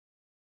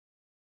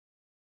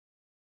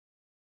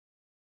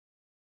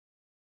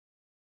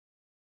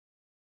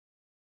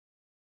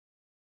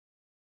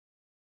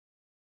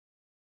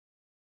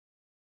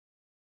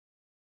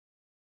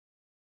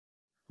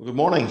Well, good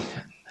morning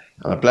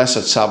and a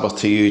blessed Sabbath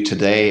to you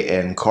today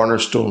in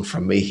Cornerstone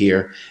from me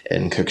here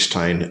in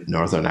Cookstown,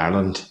 Northern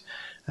Ireland.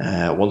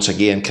 Once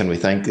again, can we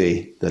thank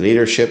the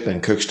leadership in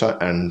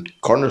Cookstown and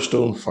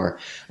Cornerstone for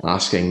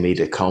asking me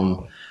to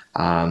come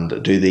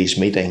and do these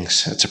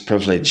meetings. It's a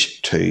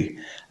privilege to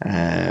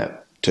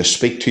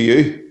speak to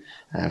you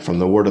from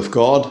the Word of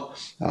God,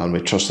 and we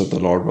trust that the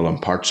Lord will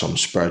impart some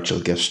spiritual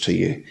gifts to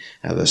you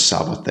this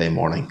Sabbath day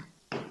morning.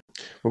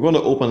 We're going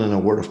to open in a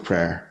word of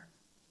prayer.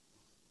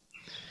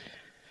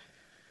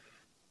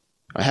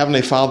 Our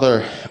Heavenly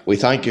Father, we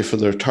thank you for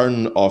the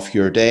return of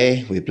your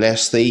day. We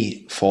bless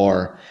thee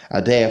for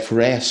a day of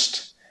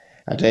rest,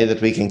 a day that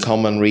we can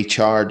come and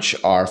recharge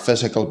our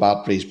physical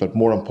batteries, but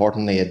more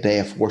importantly, a day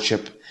of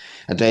worship,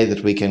 a day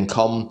that we can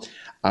come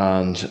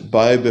and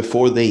bow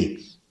before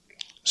thee,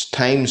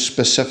 time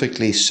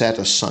specifically set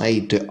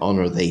aside to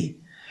honour thee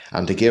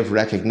and to give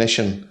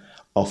recognition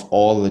of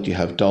all that you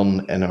have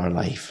done in our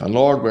life. And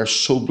Lord, we're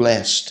so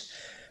blessed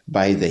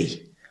by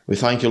thee. We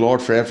thank you,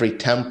 Lord, for every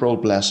temporal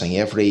blessing,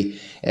 every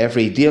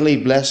daily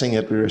blessing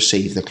that we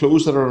receive, the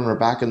clothes that are on our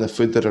back and the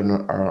food that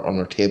are on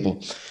our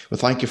table. We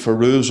thank you for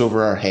roofs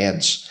over our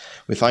heads.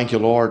 We thank you,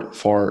 Lord,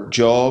 for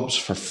jobs,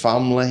 for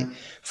family,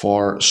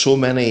 for so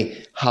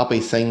many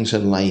happy things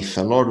in life.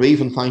 And Lord, we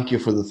even thank you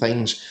for the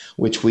things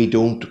which we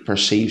don't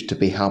perceive to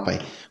be happy.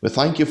 We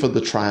thank you for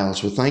the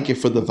trials. We thank you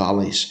for the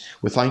valleys.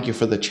 We thank you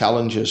for the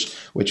challenges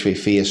which we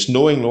face,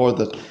 knowing, Lord,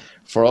 that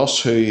for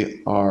us who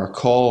are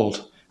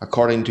called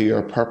according to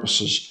your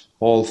purposes,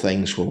 all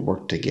things will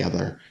work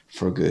together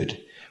for good.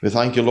 We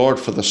thank you, Lord,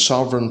 for the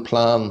sovereign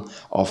plan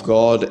of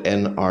God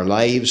in our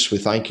lives. We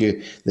thank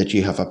you that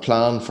you have a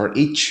plan for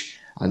each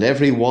and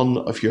every one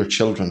of your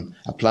children,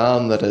 a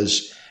plan that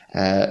is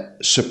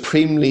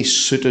supremely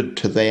suited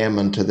to them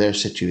and to their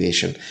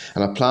situation,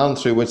 and a plan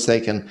through which they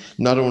can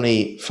not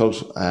only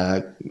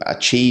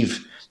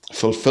achieve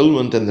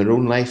fulfillment in their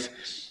own life,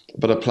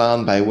 but a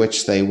plan by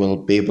which they will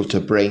be able to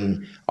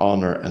bring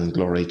honour and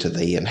glory to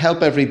thee. And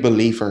help every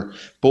believer,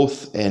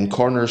 both in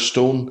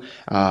Cornerstone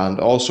and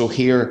also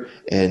here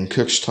in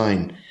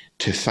Cookstown,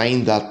 to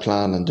find that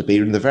plan and to be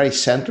in the very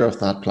centre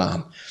of that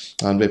plan.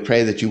 And we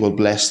pray that you will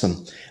bless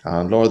them,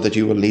 and Lord, that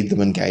you will lead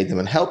them and guide them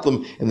and help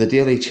them in the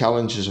daily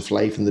challenges of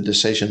life and the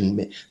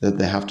decision that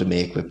they have to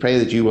make. We pray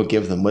that you will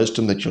give them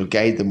wisdom, that you'll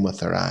guide them with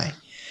their eye.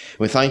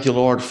 We thank you,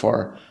 Lord,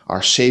 for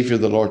our Saviour,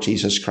 the Lord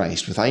Jesus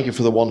Christ. We thank you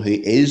for the one who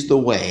is the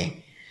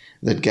way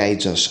that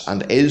guides us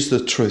and is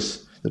the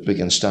truth that we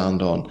can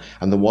stand on,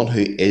 and the one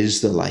who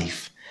is the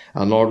life.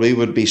 And Lord, we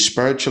would be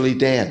spiritually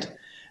dead.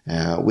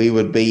 We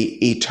would be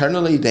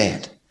eternally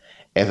dead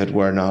if it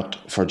were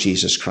not for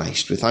Jesus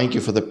Christ. We thank you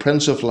for the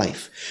Prince of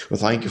Life. We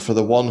thank you for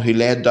the one who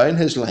laid down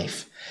his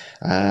life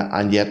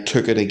and yet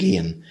took it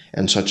again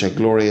in such a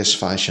glorious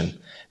fashion,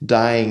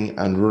 dying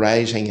and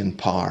rising in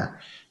power,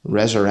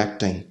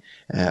 resurrecting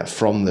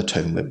from the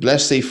tomb. We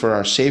bless thee for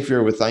our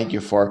Saviour. We thank you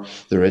for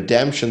the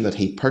redemption that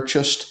he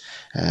purchased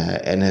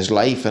in his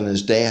life and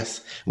his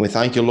death. We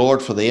thank you,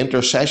 Lord, for the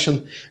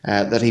intercession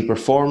that he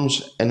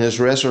performs in his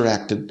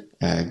resurrected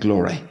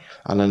glory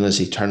and in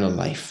his eternal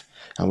life.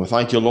 And we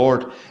thank you,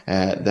 Lord,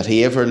 that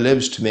he ever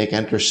lives to make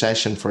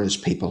intercession for his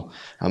people,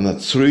 and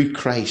that through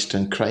Christ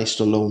and Christ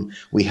alone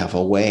we have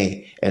a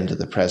way into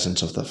the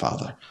presence of the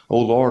Father. O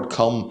Lord,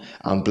 come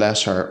and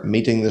bless our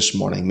meeting this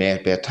morning. May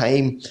it be a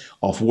time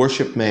of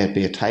worship. May it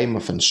be a time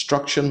of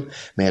instruction.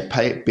 May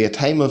it be a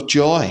time of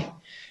joy.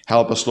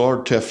 Help us,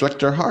 Lord, to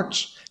afflict our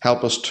hearts.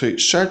 Help us to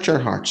search our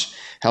hearts.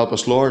 Help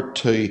us, Lord,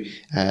 to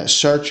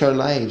search our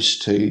lives,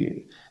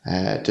 to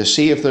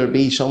see if there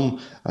be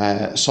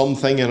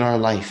something in our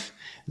life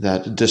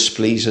that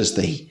displeases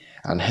thee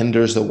and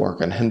hinders the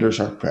work and hinders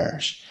our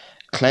prayers.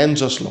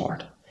 Cleanse us,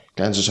 Lord.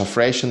 Cleanse us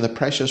afresh in the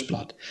precious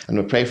blood. And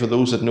we pray for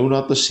those that know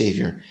not the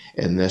Saviour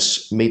in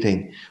this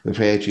meeting. We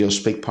pray that you'll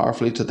speak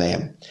powerfully to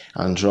them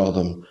and draw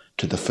them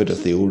to the foot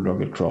of the old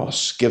rugged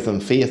cross. Give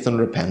them faith and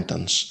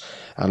repentance.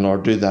 And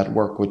Lord, do that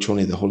work which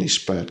only the Holy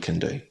Spirit can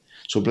do.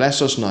 So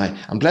bless us now,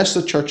 and bless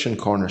the church in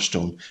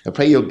Cornerstone. I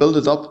pray you'll build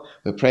it up.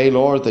 We pray,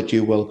 Lord, that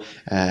you will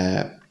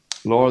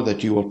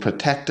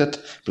protect it.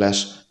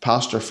 Bless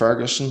Pastor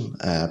Ferguson.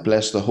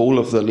 Bless the whole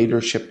of the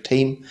leadership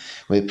team.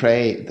 We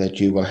pray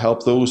that you will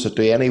help those that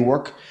do any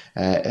work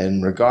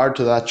in regard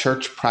to that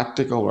church,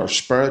 practical or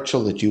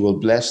spiritual, that you will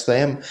bless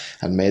them,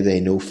 and may they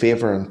know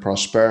favour and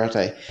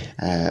prosperity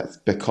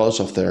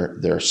because of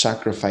their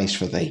sacrifice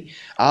for thee.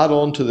 Add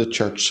on to the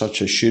church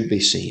such as should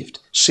be saved.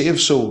 Save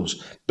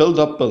souls. Build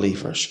up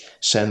believers.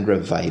 Send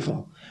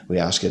revival. We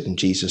ask it in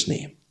Jesus'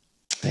 name.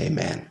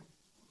 Amen.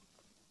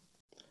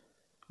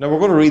 Now we're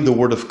going to read the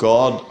Word of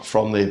God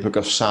from the book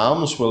of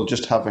Psalms. We'll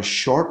just have a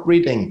short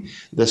reading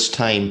this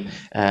time.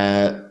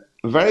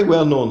 Very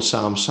well known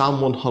Psalm, Psalm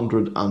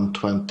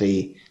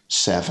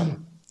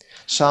 127.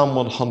 Psalm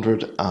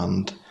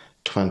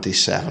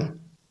 127.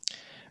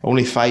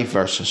 Only 5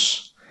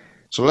 verses.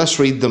 So let's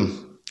read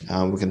them.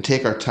 We can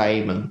take our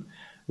time and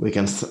we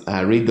can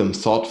read them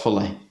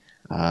thoughtfully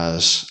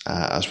as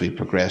we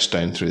progress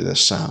down through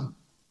this psalm.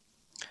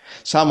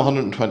 Psalm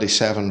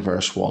 127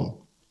 verse 1.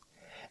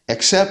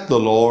 Except the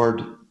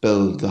Lord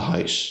build the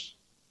house,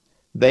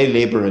 they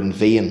labour in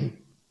vain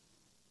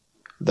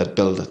that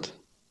build it.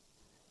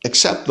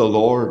 Except the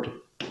Lord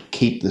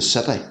keep the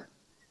city,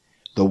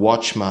 the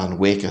watchman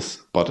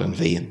waketh but in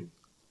vain.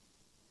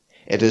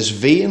 It is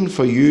vain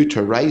for you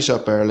to rise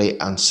up early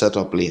and sit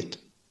up late,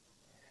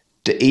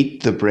 to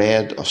eat the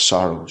bread of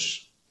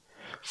sorrows,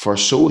 for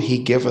so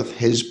he giveth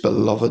his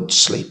beloved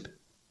sleep.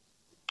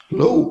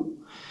 Lo,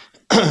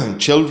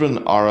 children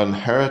are an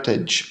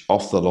heritage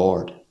of the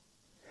Lord,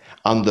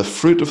 and the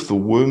fruit of the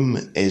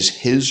womb is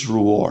his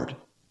reward.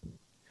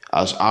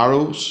 As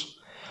arrows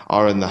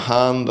are in the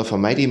hand of a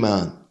mighty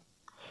man,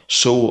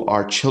 so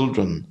are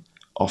children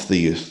of the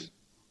youth.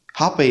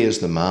 Happy is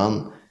the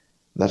man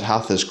that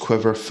hath his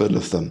quiver full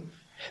of them.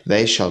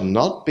 They shall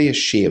not be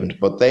ashamed,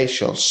 but they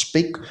shall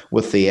speak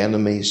with the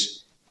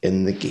enemies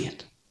in the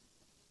gate.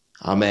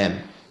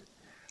 Amen.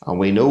 And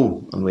we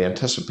know and we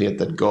anticipate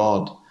that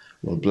God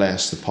will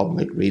bless the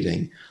public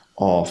reading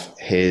of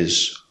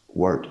his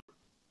word.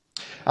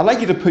 I'd like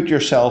you to put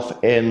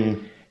yourself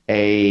in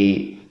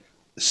a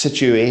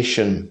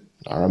situation,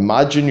 or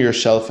imagine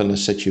yourself in a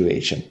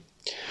situation.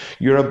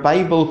 You're a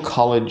Bible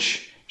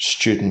college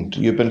student.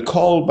 You've been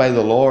called by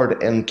the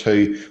Lord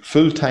into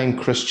full-time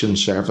Christian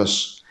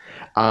service,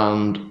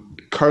 and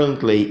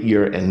currently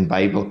you're in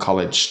Bible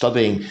college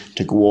studying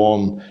to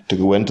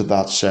go into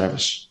that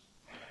service.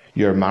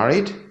 You're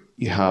married,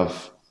 you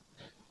have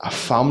a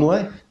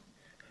family,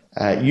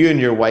 you and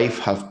your wife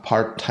have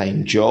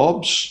part-time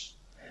jobs.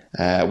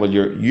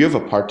 You have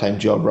a part-time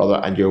job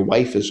rather, and your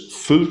wife is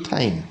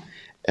full-time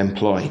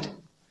employed.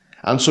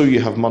 And so you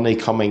have money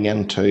coming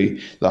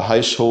into the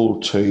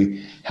household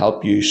to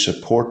help you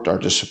support, or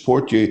to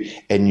support you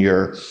in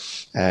your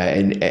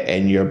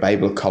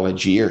Bible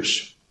college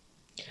years.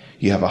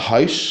 You have a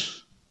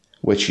house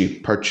which you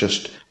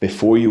purchased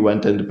before you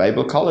went into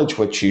Bible college,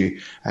 which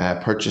you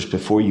purchased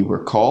before you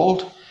were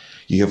called.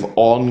 You have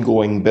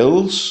ongoing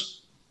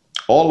bills,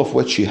 all of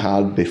which you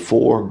had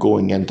before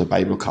going into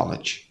Bible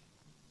college.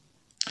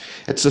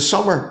 It's the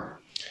summer.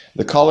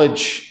 The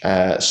college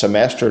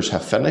semesters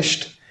have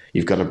finished.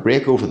 You've got a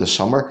break over the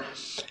summer,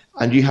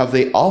 and you have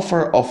the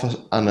offer of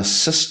an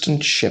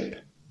assistantship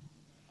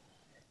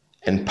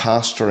in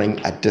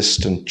pastoring a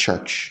distant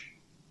church.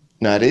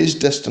 Now, it is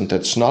distant.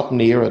 It's not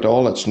near at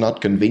all. It's not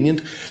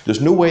convenient.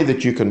 There's no way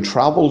that you can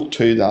travel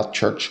to that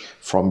church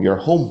from your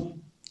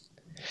home.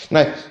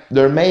 Now,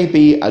 there may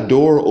be a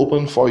door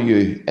open for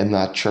you in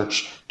that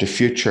church to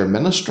future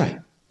ministry.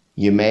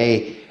 You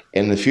may,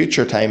 in the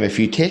future time, if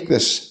you take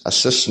this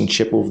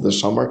assistantship over the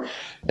summer,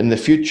 in the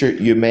future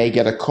you may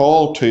get a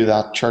call to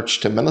that church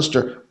to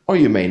minister, or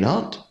you may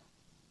not.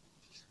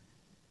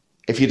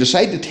 If you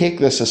decide to take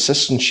this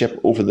assistantship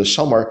over the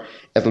summer,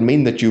 it'll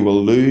mean that you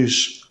will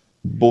lose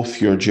both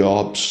your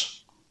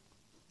jobs.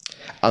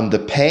 And the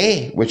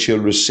pay which you'll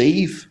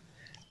receive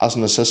as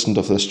an assistant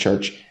of this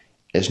church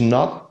is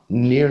not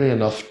nearly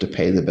enough to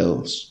pay the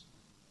bills.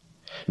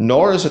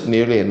 Nor is it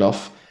nearly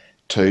enough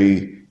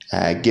to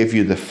give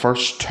you the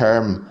first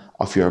term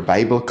of your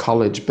Bible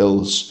college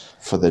bills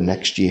for the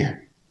next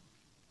year.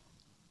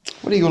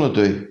 What are you going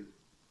to do?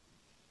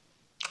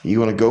 Are you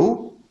going to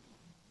go?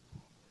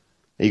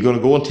 Are you going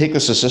to go and take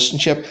this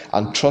assistantship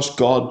and trust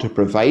God to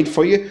provide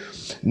for you,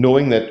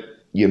 knowing that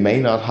you may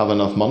not have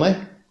enough money,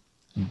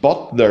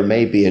 but there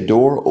may be a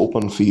door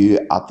open for you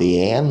at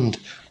the end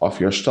of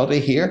your study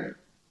here?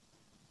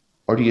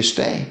 Or do you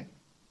stay?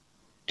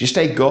 Do you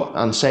stay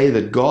and say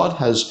that God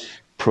has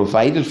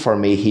provided for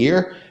me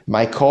here?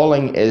 My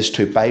calling is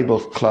to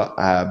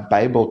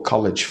Bible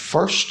college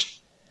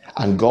first,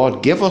 and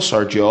God give us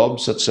our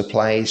jobs that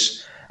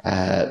supplies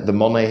the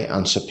money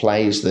and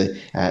supplies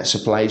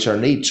our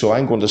needs. So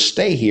I'm going to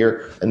stay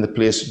here in the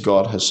place that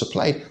God has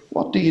supplied.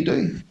 What do you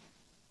do?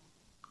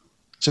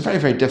 It's a very,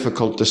 very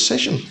difficult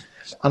decision,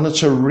 and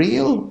it's a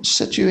real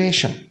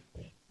situation.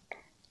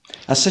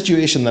 A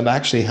situation that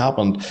actually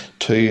happened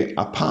to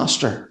a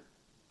pastor,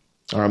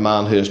 or a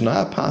man who is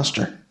now a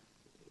pastor.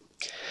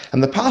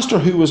 And the pastor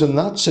who was in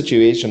that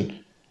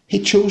situation, he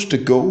chose to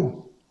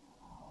go.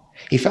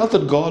 He felt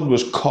that God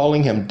was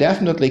calling him,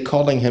 definitely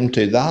calling him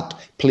to that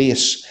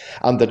place,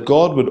 and that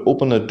God would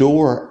open a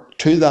door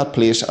to that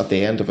place at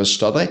the end of his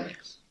study.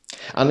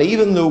 And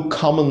even though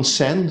common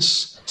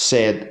sense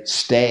said,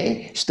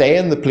 stay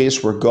in the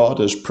place where God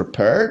has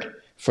prepared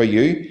for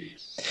you,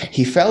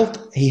 he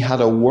felt he had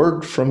a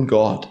word from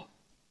God,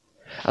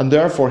 and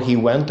therefore he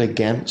went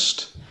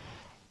against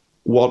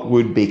what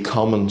would be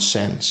common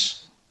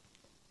sense.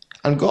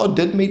 And God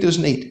did meet his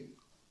need.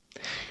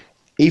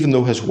 Even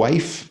though his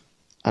wife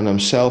and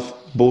himself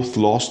both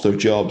lost their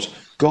jobs,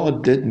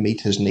 God did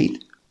meet his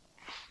need.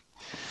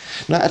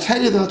 Now, I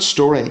tell you that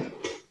story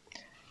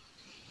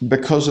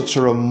because it's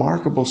a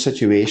remarkable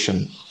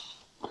situation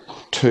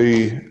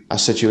to a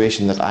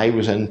situation that I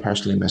was in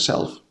personally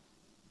myself.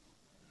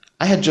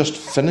 I had just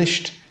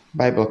finished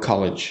Bible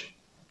college,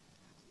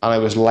 and I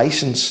was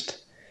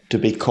licensed to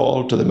be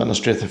called to the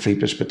ministry of the Free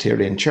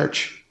Presbyterian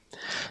Church.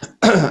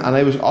 And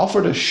I was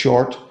offered a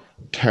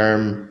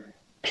short-term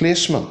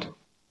placement.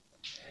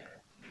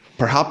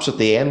 Perhaps at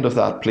the end of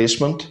that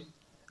placement,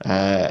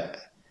 I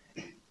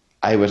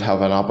would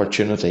have an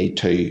opportunity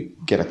to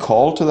get a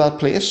call to that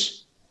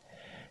place.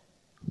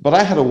 But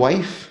I had a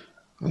wife,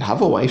 and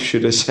have a wife,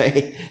 should I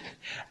say,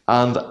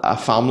 and a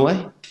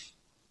family.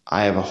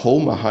 I have a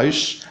home, a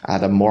house, I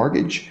had a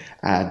mortgage,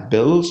 I had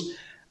bills,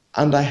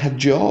 and I had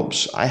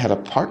jobs. I had a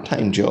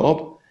part-time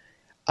job,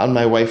 and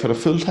my wife had a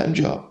full-time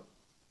job.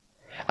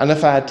 And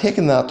if I had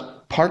taken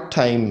that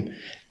part-time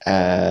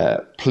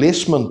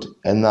placement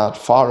in that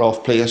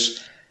far-off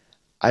place,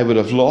 I would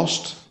have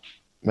lost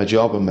my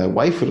job, and my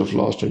wife would have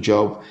lost her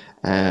job.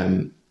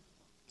 And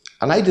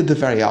I did the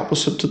very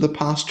opposite to the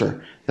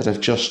pastor that I've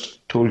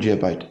just told you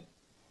about.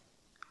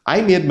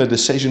 I made my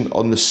decision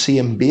on the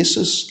same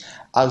basis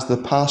as the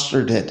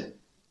pastor did.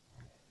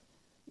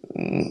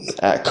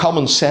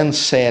 Common sense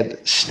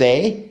said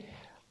stay,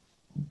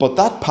 but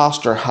that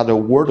pastor had a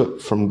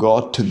word from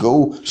God to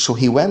go, so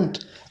he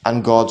went,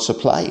 and God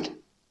supplied.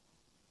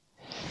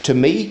 To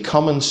me,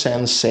 common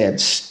sense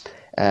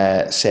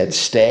said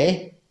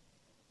stay,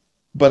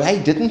 but I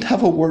didn't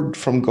have a word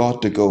from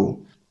God to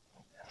go,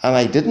 and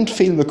I didn't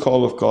feel the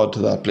call of God to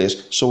that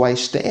place, so I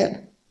stayed,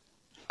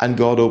 and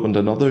God opened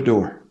another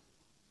door.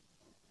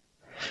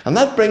 And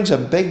that brings a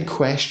big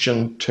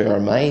question to our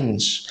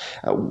minds.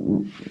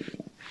 On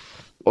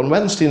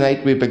Wednesday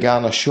night, we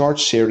began a short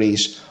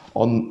series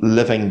on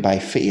living by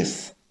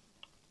faith,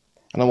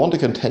 and I want to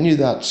continue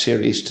that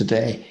series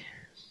today.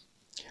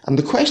 And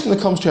the question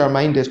that comes to our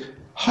mind is,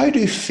 how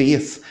do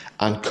faith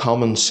and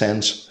common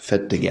sense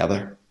fit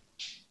together?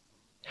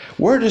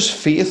 Where does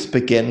faith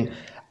begin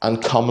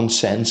and common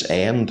sense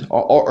end?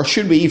 Or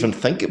should we even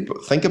think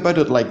about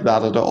it like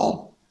that at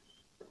all?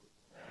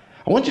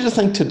 I want you to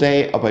think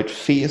today about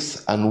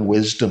faith and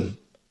wisdom,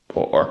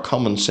 or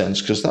common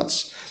sense, because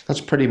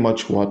that's pretty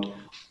much what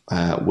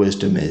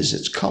wisdom is.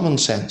 It's common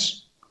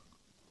sense.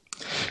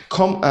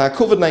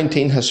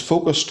 COVID-19 has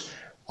focused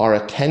our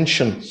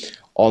attention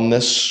on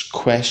this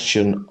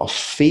question of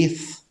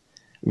faith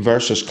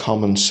versus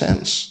common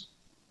sense.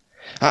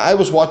 I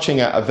was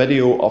watching a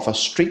video of a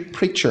street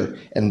preacher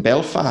in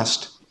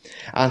Belfast,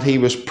 and he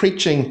was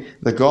preaching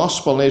the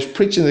gospel, and he was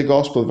preaching the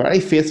gospel very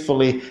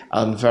faithfully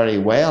and very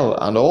well,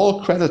 and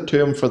all credit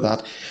to him for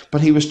that.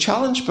 But he was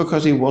challenged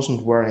because he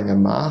wasn't wearing a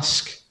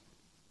mask.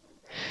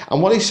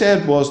 And what he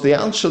said was, the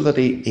answer that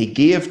he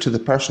gave to the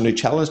person who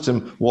challenged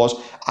him was,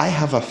 I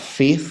have a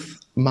faith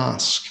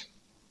mask.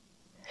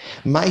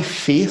 My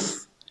faith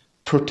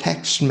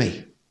protects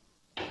me.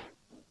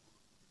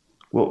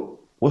 Well,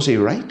 was he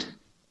right?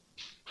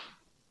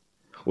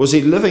 Was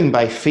he living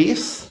by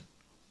faith,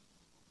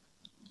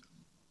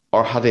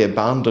 or had he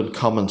abandoned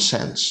common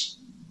sense?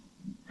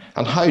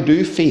 And how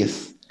do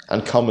faith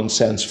and common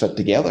sense fit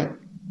together?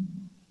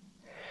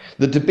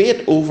 The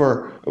debate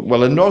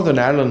in Northern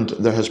Ireland,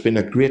 there has been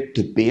a great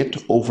debate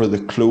over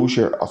the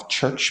closure of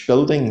church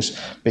buildings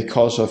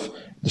because of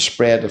the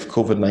spread of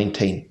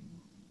COVID-19.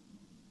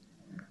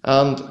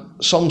 And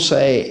some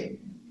say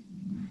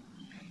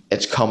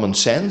it's common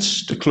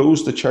sense to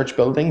close the church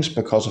buildings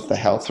because of the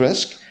health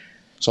risk.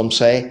 Some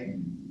say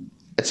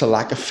it's a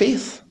lack of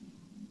faith.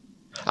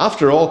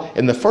 After all,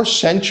 in the first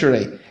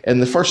century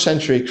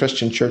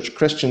Christian church,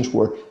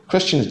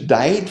 Christians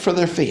died for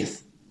their faith.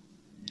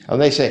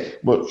 And they say,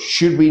 well,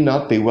 should we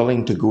not be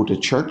willing to go to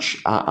church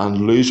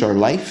and lose our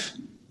life?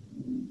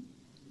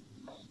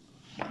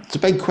 It's a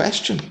big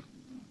question.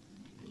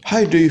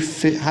 How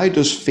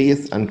does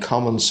faith and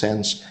common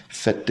sense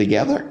fit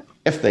together,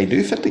 if they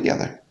do fit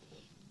together?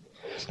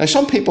 Now,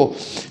 some people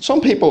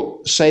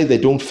say they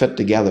don't fit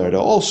together at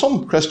all.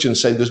 Some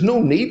Christians say there's no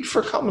need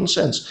for common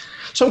sense.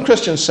 Some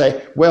Christians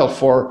say, well,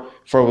 for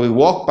we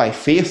walk by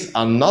faith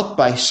and not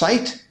by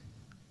sight.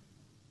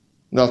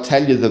 And they'll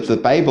tell you that the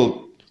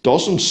Bible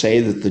doesn't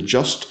say that the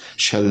just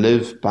shall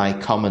live by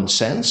common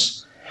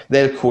sense.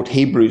 They'll quote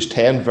Hebrews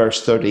 10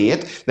 verse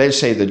 38. They'll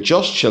say the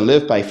just shall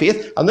live by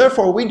faith, and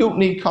therefore we don't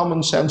need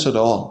common sense at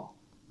all.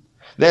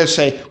 They'll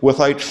say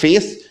without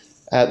faith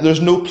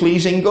there's no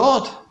pleasing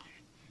God.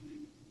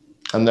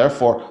 And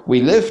therefore, we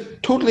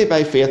live totally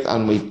by faith,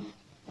 and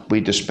we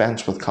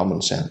dispense with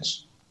common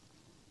sense.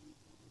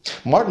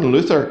 Martin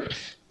Luther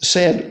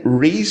said,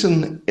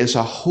 reason is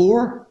a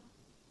whore.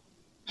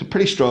 It's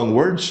pretty strong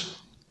words.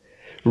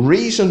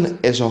 Reason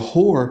is a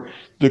whore,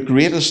 the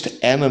greatest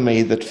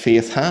enemy that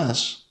faith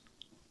has.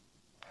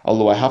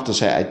 Although I have to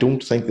say, I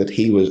don't think that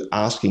he was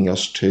asking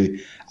us to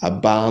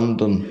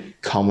abandon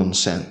common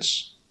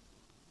sense.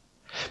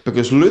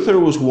 Because Luther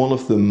was one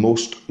of the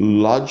most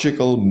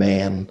logical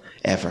men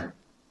ever.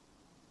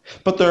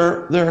 But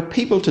there are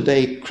people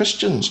today,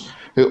 Christians,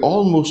 who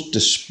almost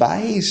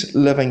despise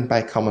living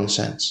by common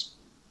sense.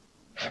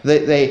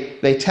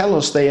 They tell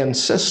us, they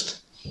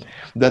insist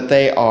that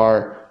they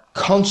are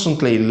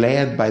constantly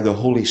led by the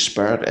Holy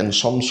Spirit in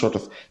some sort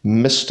of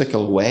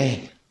mystical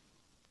way.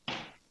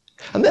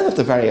 And then at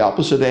the very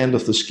opposite end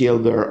of the scale,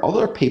 there are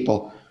other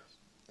people,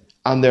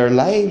 and their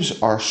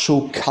lives are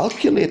so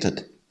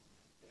calculated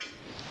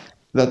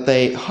that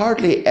they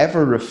hardly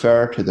ever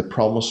refer to the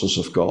promises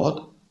of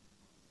God.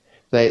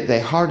 They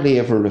hardly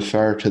ever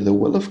refer to the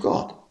will of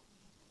God.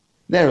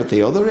 They're at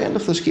the other end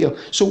of the scale.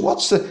 So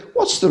what's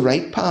the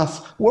right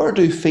path? Where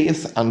do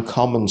faith and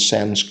common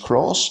sense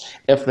cross,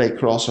 if they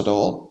cross at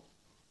all?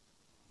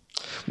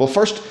 Well,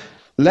 first,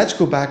 let's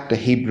go back to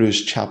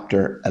Hebrews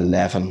chapter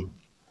 11,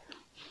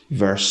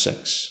 verse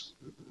 6.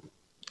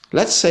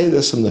 Let's say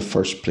this in the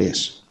first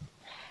place.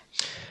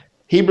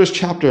 Hebrews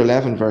chapter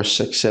 11, verse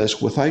 6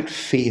 says, without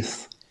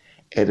faith,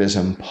 it is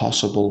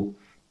impossible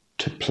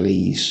to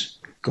please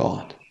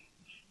God.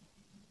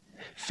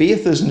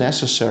 Faith is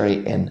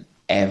necessary in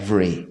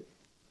every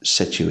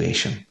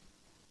situation,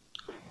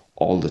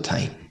 all the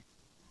time.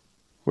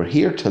 We're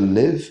here to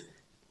live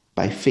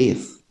by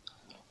faith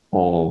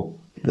all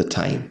the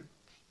time.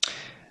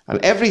 And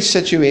every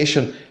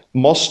situation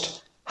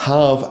must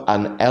have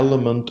an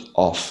element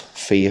of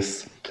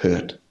faith to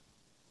it.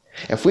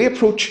 If we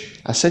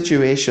approach a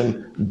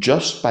situation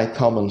just by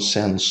common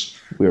sense,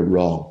 we're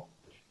wrong.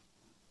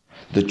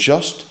 The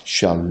just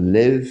shall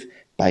live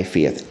by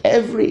faith.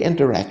 Every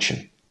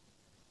interaction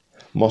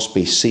must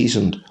be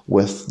seasoned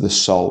with the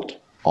salt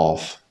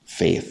of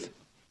faith.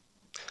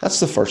 That's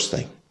the first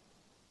thing.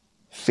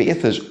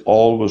 Faith is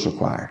always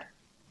required.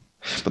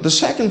 But the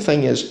second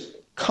thing is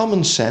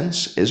common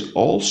sense is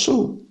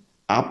also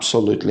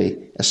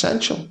absolutely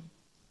essential.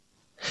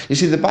 You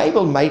see, the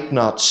Bible might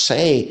not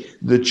say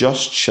the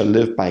just shall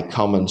live by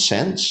common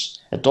sense.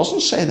 It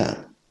doesn't say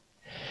that.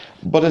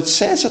 But it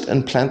says it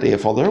in plenty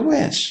of other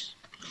ways.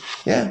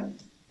 Yeah.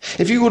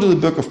 If you go to the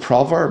book of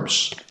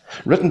Proverbs,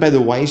 written by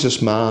the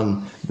wisest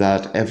man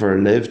that ever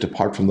lived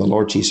apart from the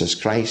Lord Jesus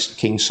Christ,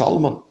 King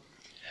Solomon,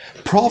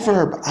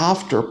 proverb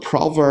after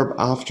proverb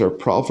after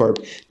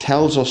proverb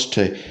tells us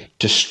to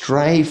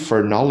strive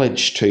for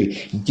knowledge, to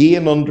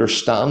gain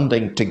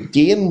understanding, to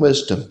gain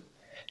wisdom,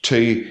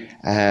 to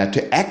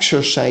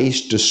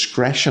exercise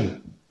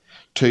discretion,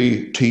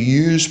 to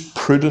use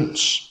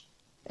prudence.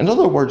 In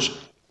other words,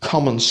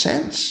 common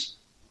sense.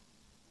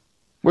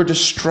 We're to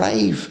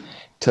strive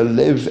to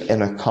live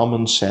in a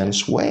common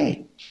sense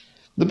way.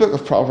 The book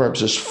of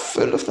Proverbs is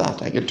full of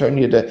that. I could turn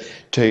you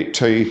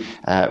to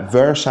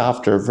verse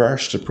after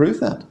verse to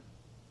prove that.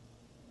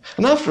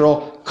 And after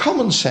all,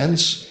 common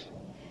sense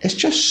is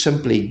just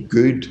simply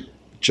good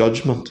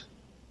judgment.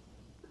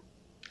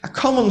 A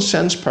common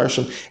sense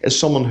person is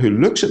someone who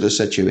looks at a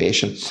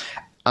situation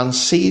and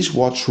sees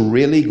what's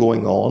really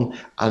going on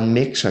and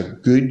makes a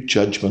good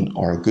judgment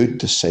or a good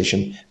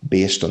decision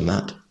based on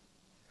that.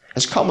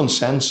 It's common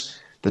sense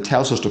that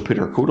tells us to put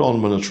our coat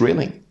on when it's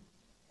raining.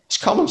 It's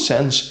common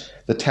sense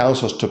that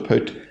tells us to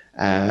put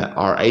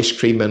our ice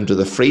cream into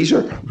the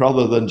freezer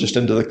rather than just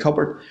into the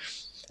cupboard.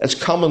 It's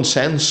common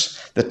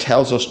sense that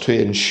tells us to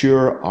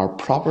insure our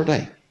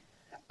property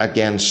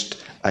against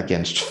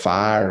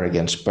fire,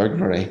 against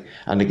burglary,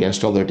 and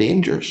against other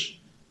dangers.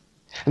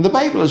 And the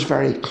Bible is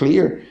very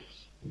clear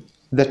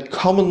that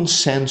common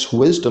sense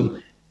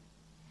wisdom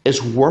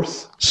is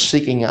worth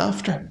seeking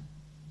after.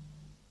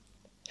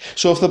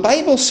 So if the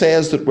Bible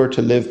says that we're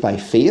to live by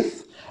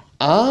faith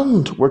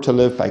and we're to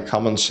live by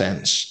common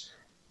sense,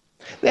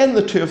 then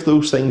the two of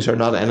those things are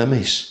not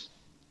enemies.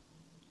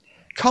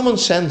 Common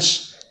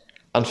sense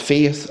and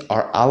faith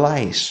are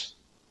allies.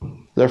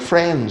 They're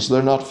friends,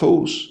 they're not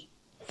foes.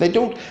 They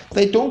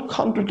don't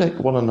contradict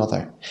one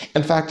another.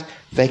 In fact,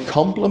 they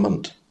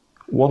complement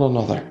one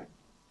another.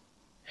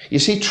 You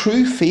see,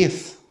 true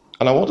faith,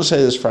 and I want to say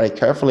this very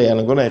carefully, and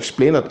I'm going to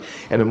explain it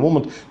in a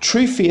moment.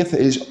 True faith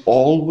is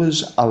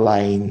always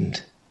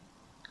aligned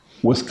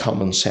with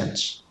common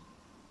sense.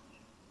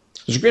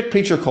 There's a great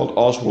preacher called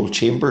Oswald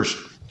Chambers,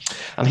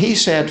 and he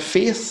said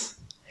faith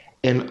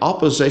in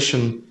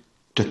opposition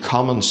to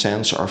common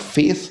sense, or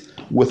faith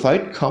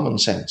without common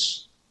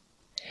sense,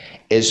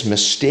 is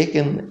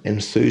mistaken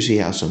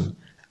enthusiasm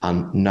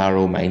and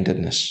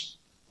narrow-mindedness.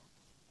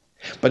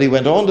 But he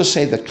went on to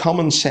say that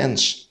common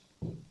sense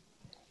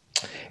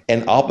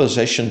in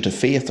opposition to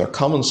faith, or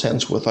common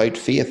sense without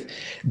faith,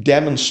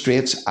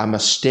 demonstrates a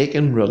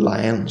mistaken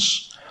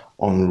reliance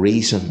on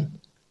reason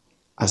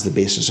as the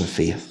basis of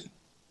faith.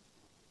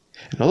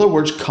 In other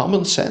words,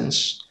 common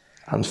sense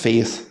and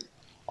faith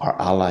are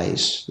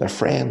allies. They're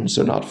friends,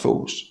 they're not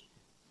foes.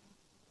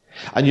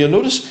 And you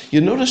notice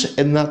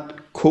in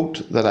that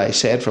quote that I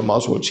said from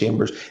Oswald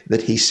Chambers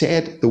that he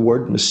said the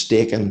word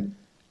mistaken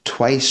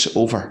twice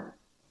over.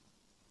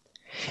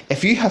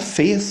 If you have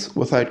faith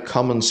without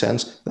common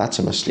sense, that's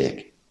a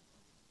mistake.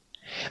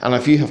 And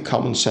if you have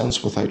common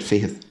sense without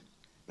faith,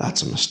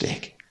 that's a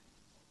mistake.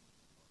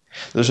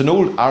 There's an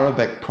old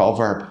Arabic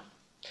proverb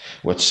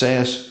which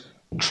says,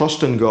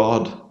 trust in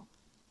God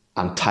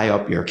and tie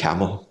up your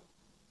camel.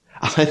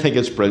 And I think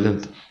it's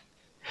brilliant.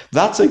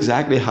 That's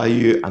exactly how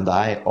you and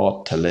I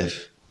ought to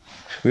live.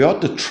 We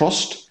ought to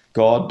trust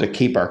God to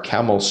keep our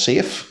camel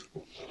safe,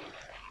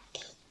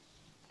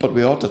 but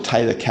we ought to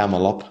tie the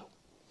camel up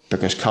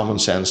because common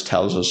sense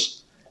tells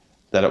us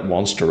that it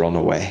wants to run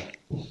away.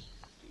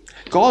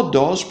 God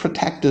does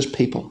protect his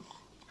people,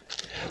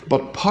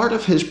 but part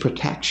of his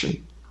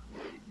protection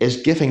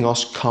is giving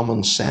us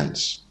common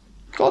sense.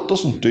 God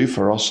doesn't do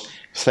for us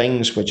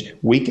things which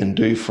we can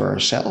do for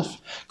ourselves.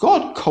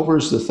 God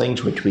covers the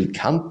things which we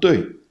can't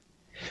do.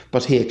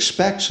 but he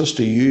expects us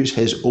to use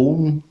his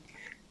own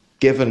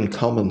given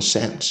common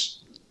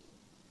sense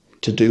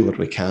to do what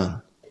we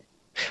can.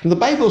 And the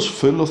Bible's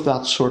full of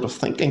that sort of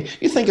thinking.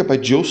 You think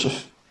about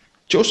Joseph.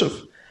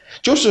 Joseph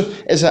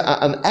is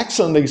an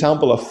excellent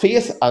example of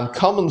faith and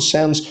common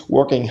sense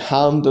working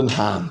hand in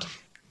hand.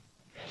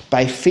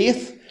 By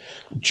faith,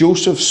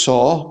 Joseph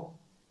saw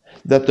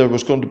that there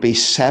was going to be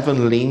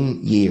 7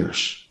 lean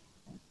years.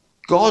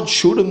 God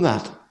showed him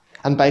that.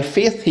 And by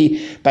faith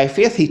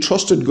he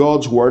trusted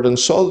God's word and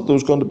saw that there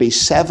was going to be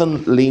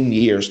 7 lean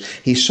years.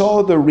 He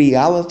saw the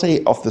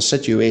reality of the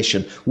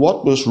situation,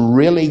 what was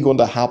really going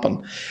to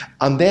happen.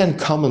 And then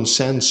common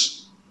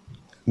sense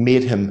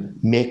made him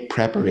make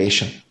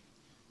preparation.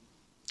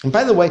 And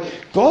by the way,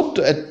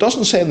 it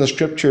doesn't say in the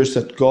scriptures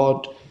that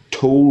God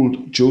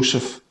told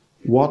Joseph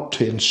what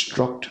to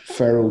instruct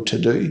Pharaoh to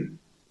do.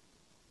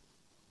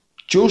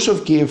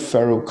 Joseph gave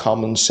Pharaoh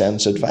common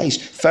sense advice.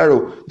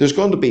 Pharaoh, there's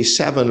going to be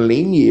 7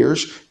 lean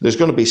years. There's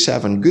going to be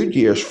 7 good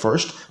years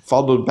first,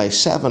 followed by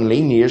 7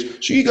 lean years.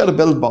 So you got to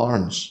build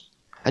barns,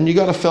 and you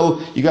got to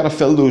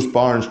fill those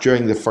barns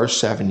during the first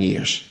 7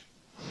 years.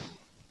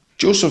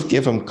 Joseph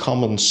gave him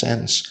common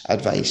sense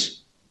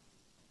advice.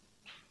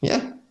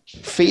 Yeah,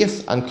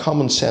 faith and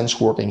common sense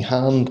working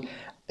hand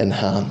in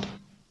hand.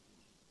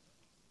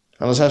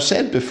 And as I've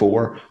said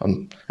before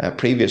on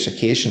previous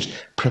occasions,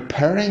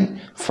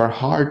 preparing for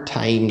hard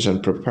times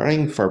and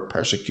preparing for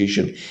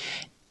persecution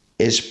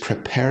is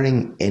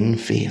preparing in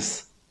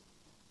faith.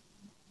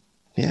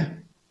 Yeah.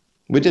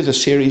 We did a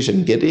series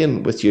in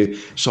Gideon with you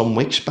some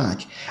weeks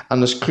back,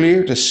 and it's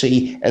clear to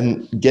see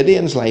in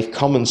Gideon's life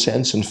common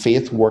sense and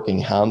faith working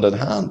hand in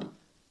hand.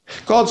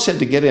 God said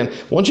to Gideon,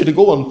 I want you to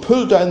go and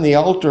pull down the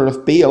altar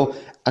of Baal,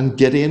 and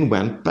Gideon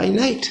went by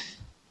night.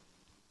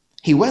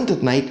 He went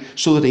at night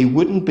so that he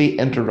wouldn't be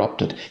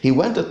interrupted. He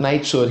went at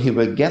night so that he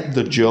would get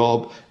the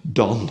job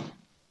done.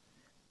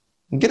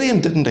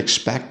 Gideon didn't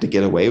expect to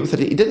get away with it.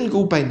 He didn't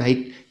go by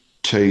night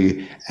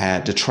to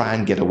try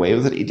and get away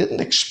with it. He didn't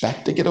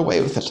expect to get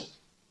away with it.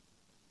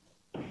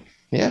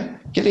 Yeah,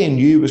 Gideon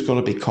knew he was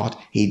going to be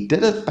caught. He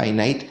did it by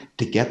night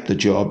to get the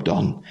job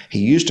done. He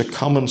used a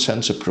common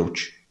sense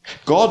approach.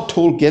 God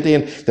told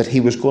Gideon that he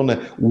was going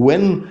to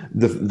win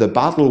the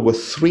battle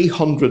with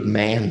 300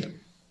 men.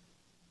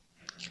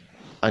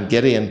 And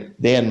Gideon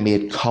then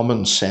made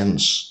common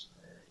sense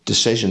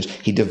decisions.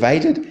 He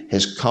divided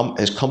his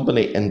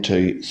company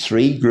into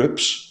 3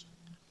 groups.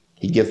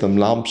 He gave them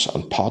lamps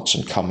and pots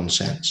and common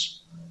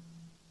sense.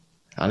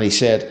 And he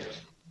said,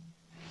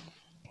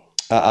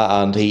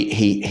 and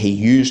he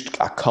used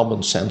a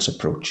common sense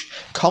approach.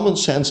 Common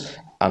sense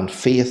and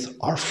faith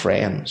are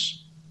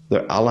friends.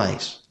 They're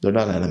allies. They're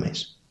not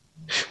enemies.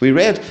 We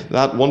read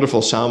that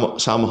wonderful Psalm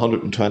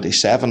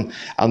 127,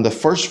 and the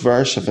first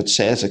verse of it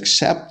says,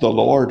 except the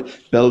Lord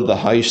build the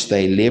house,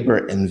 they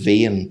labour in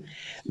vain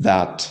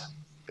that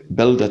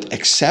build it.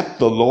 Except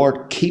the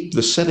Lord keep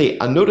the city.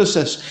 And notice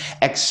this,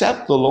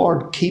 except the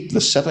Lord keep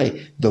the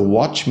city, the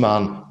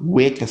watchman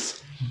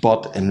waketh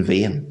but in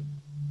vain.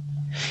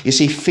 You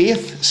see,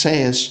 faith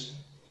says,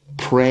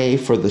 pray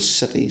for the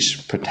city's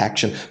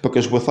protection,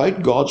 because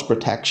without God's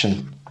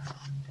protection,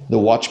 the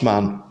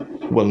watchman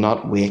will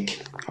not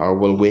wake, or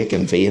will wake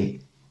in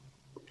vain.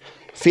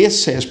 Faith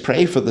says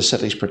pray for the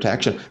city's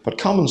protection, but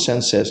common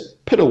sense says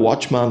put a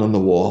watchman on the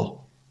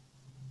wall.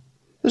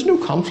 There's no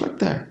conflict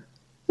there.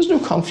 There's no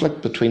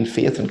conflict between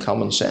faith and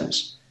common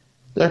sense.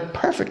 They're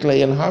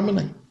perfectly in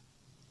harmony.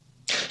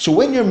 So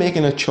when you're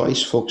making a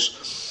choice,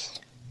 folks,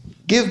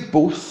 give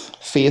both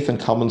faith and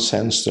common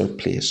sense their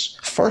place.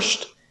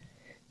 First,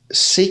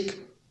 seek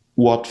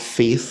what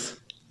faith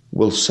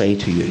will say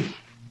to you.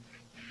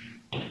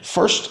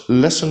 First,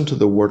 listen to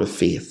the word of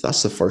faith.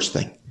 That's the first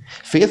thing.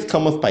 Faith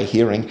cometh by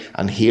hearing,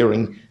 and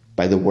hearing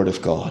by the word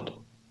of God.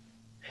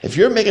 If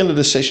you're making a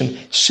decision,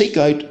 seek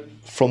out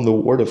from the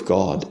word of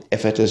God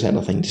if it has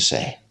anything to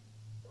say.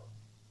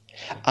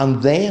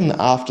 And then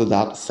after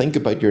that, think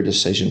about your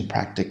decision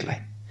practically.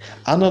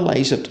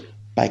 Analyze it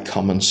by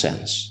common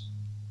sense.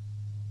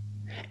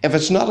 If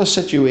it's not a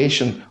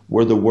situation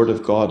where the word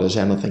of God has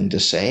anything to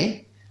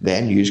say,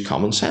 then use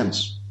common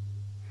sense.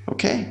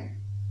 Okay?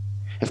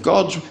 If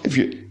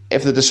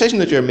the decision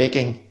that you're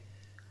making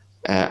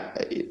if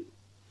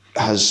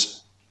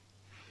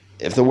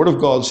the word of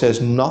God says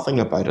nothing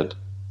about it,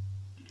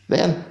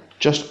 then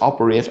just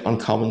operate on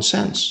common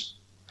sense.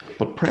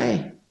 But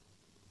pray,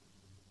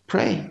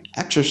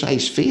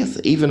 exercise faith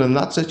even in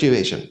that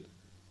situation.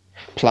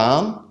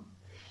 Plan,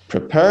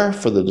 prepare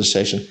for the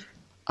decision,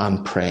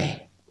 and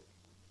pray.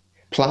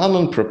 Plan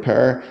and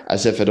prepare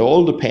as if it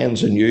all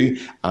depends on you,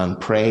 and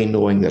pray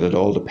knowing that it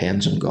all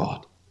depends on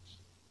God.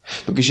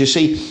 Because you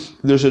see,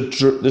 there's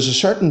a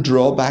certain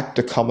drawback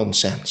to common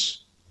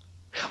sense.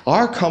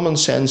 Our common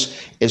sense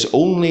is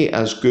only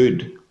as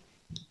good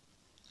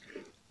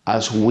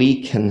as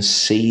we can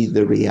see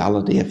the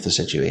reality of the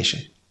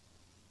situation.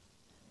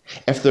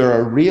 If there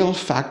are real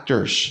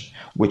factors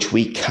which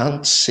we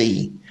can't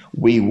see,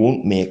 we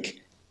won't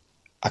make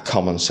a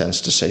common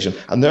sense decision.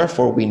 And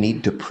therefore we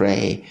need to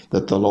pray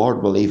that the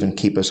Lord will even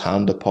keep his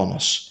hand upon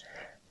us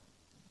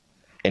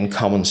in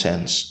common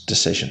sense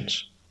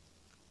decisions.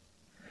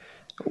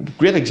 A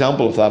great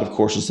example of that, of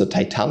course, is the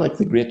Titanic,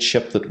 the great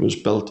ship that was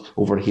built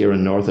over here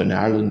in Northern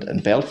Ireland in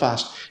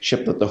Belfast,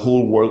 ship that the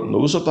whole world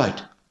knows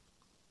about.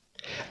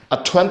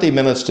 At 20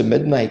 minutes to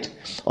midnight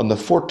on the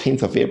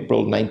 14th of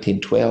April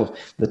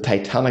 1912, the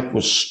Titanic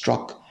was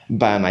struck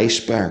by an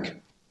iceberg.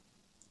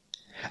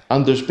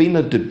 And there's been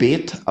a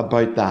debate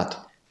about that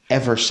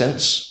ever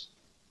since.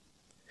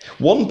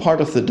 One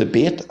part of the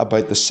debate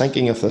about the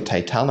sinking of the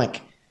Titanic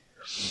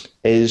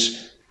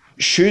is,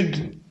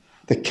 should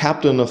the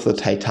captain of the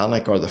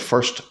Titanic, or the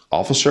first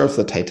officer of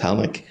the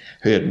Titanic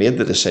who had made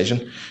the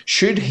decision,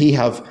 should he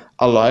have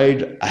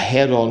allowed a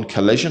head-on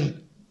collision?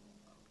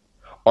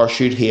 Or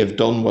should he have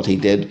done what he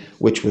did,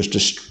 which was to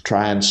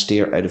try and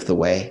steer out of the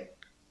way?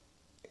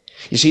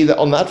 You see, that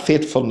on that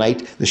fateful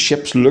night, the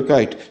ship's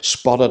lookout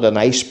spotted an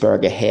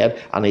iceberg ahead,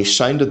 and he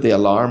sounded the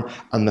alarm,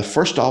 and the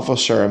first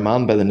officer, a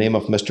man by the name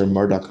of Mr.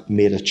 Murdoch,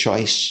 made a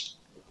choice.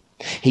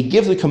 He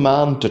gave the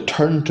command to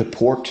turn to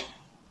port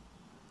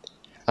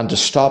and to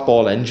stop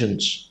all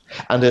engines.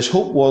 And his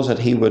hope was that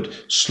he would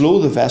slow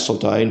the vessel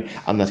down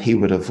and that he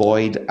would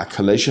avoid a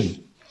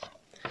collision.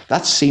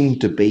 That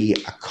seemed to be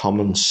a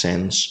common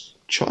sense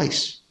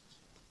choice.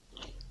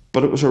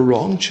 But it was a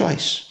wrong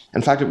choice.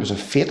 In fact, it was a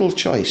fatal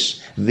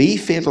choice, the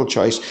fatal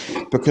choice,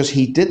 because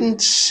he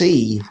didn't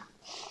see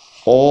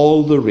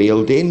all the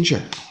real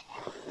danger.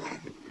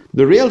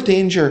 The real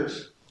danger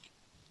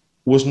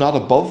was not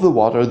above the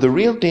water. The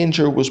real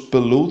danger was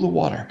below the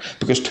water,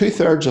 because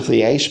 2/3 of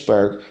the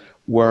iceberg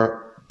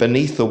were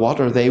beneath the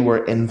water. They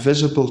were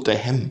invisible to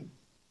him.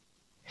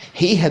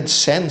 He had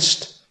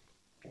sensed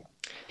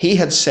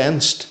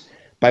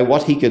by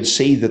what he could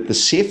see that the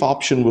safe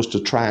option was to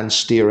try and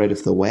steer out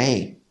of the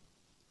way.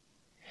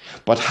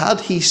 But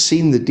had he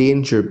seen the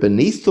danger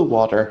beneath the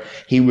water,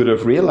 he would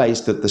have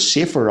realized that the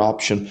safer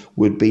option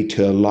would be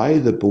to allow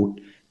the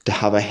boat to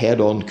have a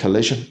head-on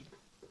collision.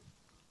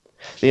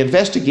 The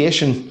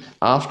investigation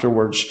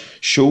afterwards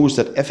shows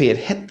that if he had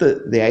hit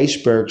the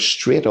iceberg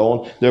straight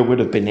on, there would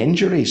have been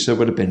injuries. There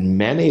would have been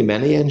many,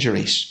 many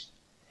injuries.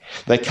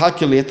 They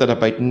calculate that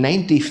about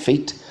 90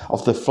 feet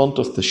of the front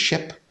of the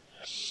ship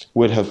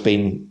would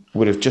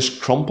have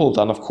just crumpled,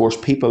 and of course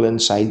people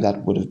inside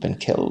that would have been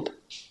killed.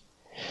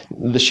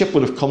 The ship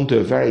would have come to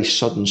a very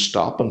sudden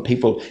stop, and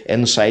people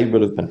inside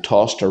would have been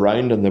tossed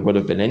around, and there would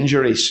have been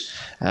injuries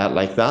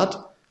like that.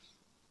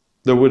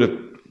 There would have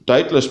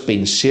doubtless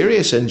been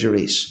serious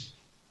injuries,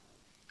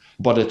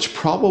 but it's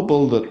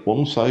probable that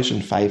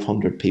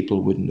 1,500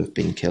 people wouldn't have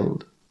been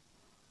killed.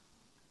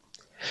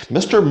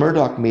 Mr.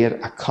 Murdoch made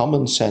a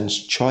common sense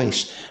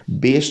choice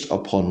based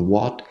upon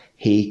what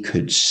he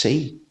could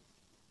see.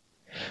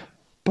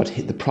 But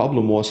the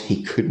problem was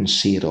he couldn't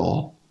see it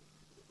all.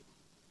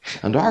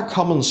 And our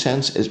common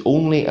sense is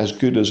only as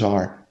good as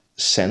our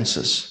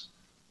senses.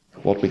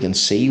 What we can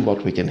see,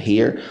 what we can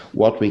hear,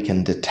 what we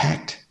can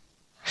detect.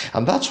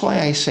 And that's why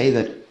I say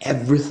that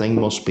everything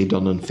must be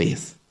done in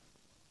faith.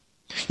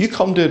 You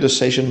come to a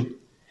decision,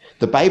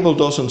 the Bible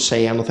doesn't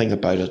say anything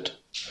about it.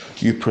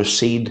 You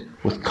proceed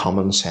with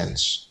common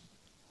sense.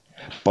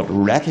 But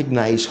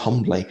recognize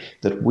humbly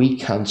that we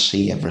can't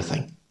see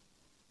everything.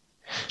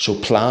 So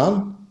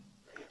plan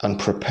and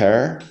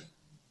prepare,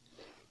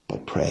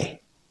 but pray.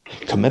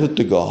 Commit it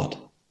to God.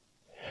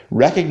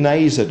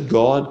 Recognize that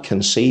God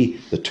can see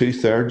the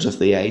 2/3 of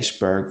the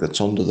iceberg that's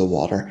under the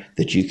water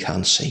that you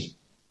can't see.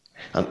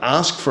 And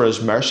ask for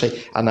his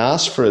mercy and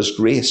ask for his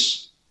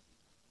grace.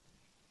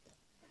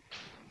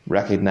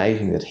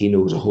 Recognizing that he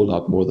knows a whole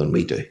lot more than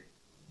we do.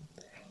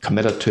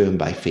 Commit it to him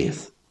by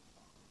faith.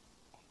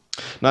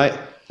 Now,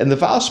 in the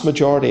vast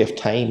majority of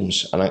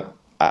times, and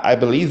I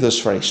believe this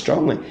very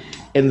strongly,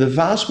 in the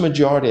vast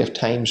majority of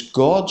times,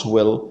 God's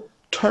will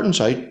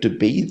turns out to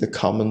be the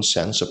common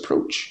sense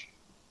approach.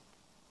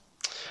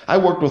 I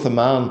worked with a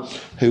man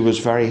who was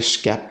very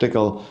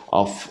skeptical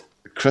of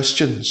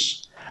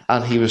Christians,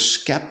 and he was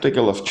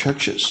skeptical of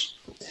churches.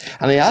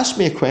 And he asked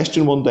me a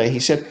question one day. He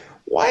said,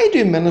 "Why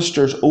do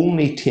ministers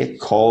only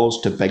take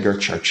calls to bigger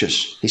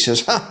churches?" He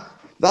says,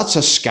 "That's a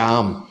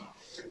scam.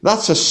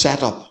 That's a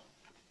setup."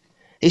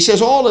 He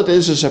says, "All it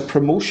is a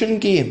promotion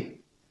game."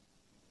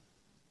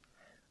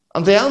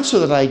 And the answer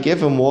that I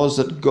give him was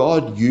that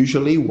God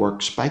usually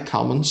works by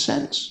common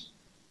sense.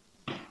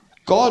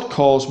 God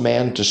calls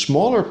men to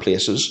smaller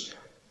places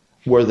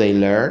where they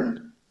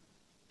learn,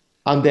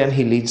 and then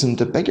he leads them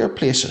to bigger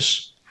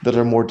places that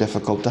are more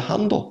difficult to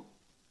handle.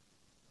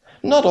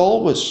 Not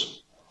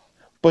always,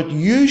 but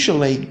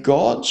usually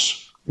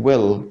God's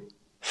will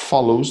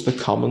follows the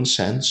common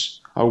sense,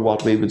 or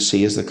what we would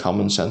see as the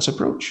common sense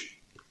approach.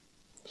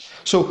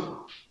 So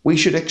we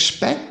should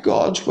expect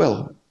God's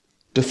will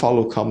to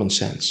follow common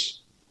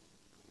sense.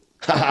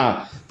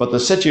 But the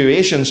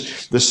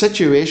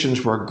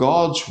situations where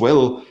God's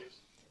will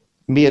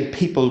made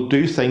people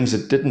do things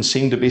that didn't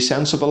seem to be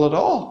sensible at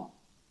all.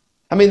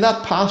 I mean,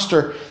 that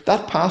pastor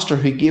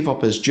who gave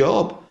up his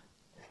job,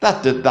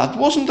 that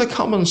wasn't a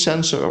common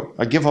sense, or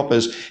give up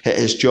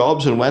his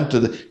jobs and went to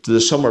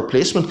the summer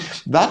placement.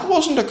 That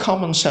wasn't a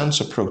common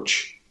sense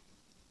approach.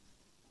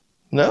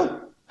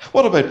 No.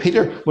 What about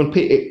Peter? When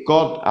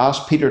God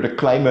asked Peter to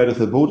climb out of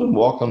the boat and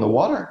walk on the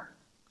water,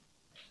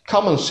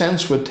 common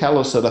sense would tell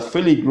us that a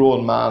fully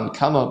grown man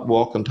cannot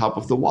walk on top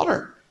of the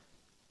water.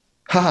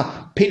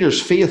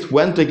 Peter's faith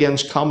went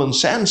against common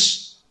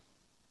sense.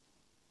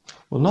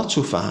 Well, not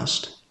so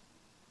fast.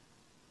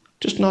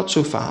 Just not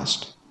so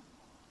fast.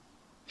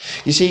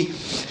 You see,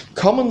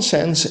 common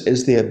sense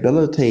is the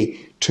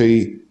ability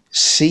to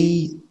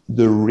see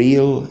the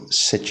real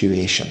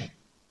situation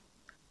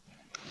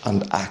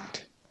and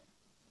act.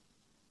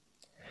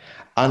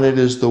 And it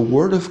is the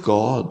Word of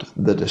God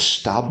that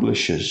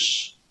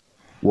establishes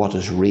what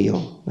is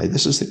real. Now,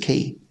 this is the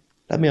key.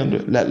 Let me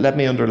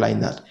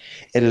underline that.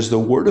 It is the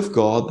Word of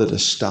God that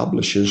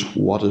establishes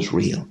what is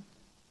real.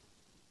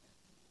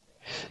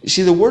 You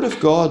see, the Word of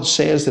God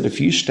says that if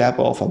you step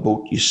off a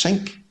boat, you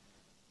sink.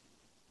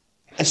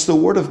 It's the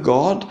Word of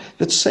God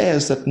that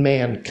says that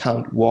men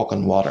can't walk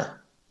on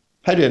water.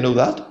 How do I know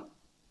that?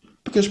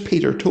 Because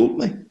Peter told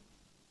me.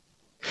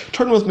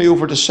 Turn with me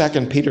over to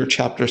 2 Peter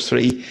chapter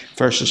 3,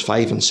 verses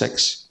 5 and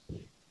 6.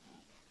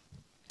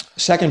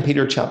 2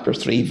 Peter chapter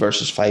 3,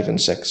 verses 5 and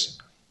 6.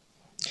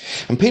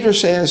 And Peter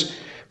says,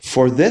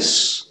 "For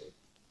this,"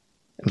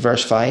 in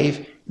verse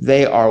 5,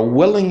 "they are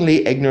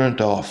willingly ignorant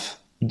of,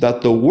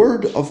 that the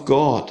word of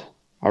God,"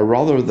 or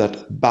rather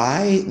that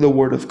by the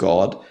word of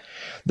God,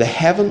 "the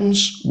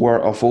heavens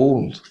were of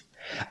old,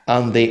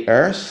 and the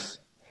earth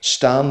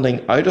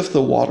standing out of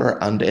the water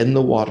and in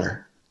the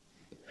water,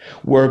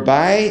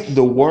 whereby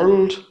the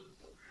world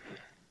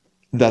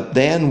that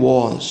then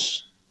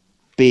was,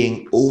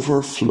 being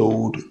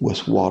overflowed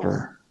with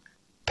water,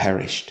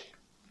 perished."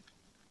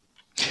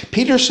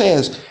 Peter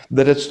says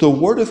that it's the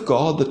word of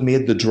God that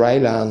made the dry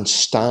land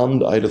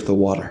stand out of the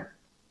water.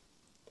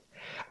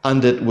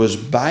 And it was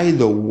by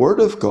the word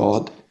of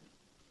God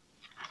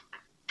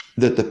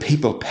that the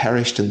people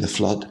perished in the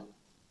flood.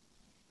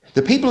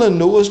 The people in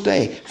Noah's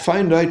day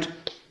found out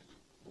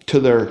to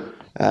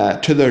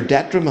their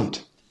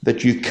detriment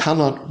that you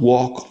cannot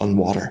walk on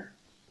water.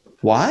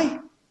 Why?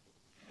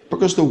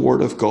 Because the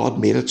word of God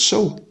made it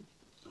so.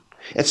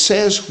 It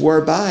says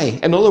whereby,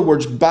 in other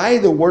words, by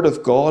the word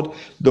of God,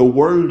 the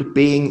world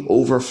being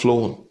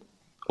overflowed.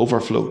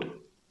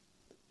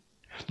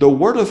 The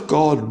word of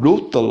God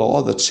wrote the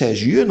law that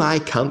says you and I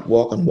can't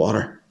walk on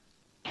water.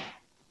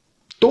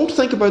 Don't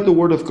think about the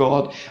word of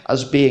God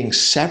as being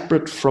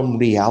separate from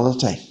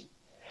reality.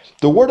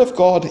 The word of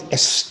God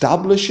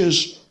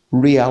establishes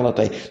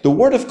reality. The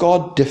word of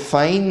God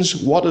defines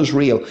what is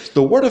real.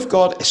 The word of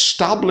God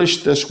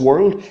established this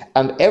world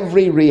and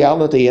every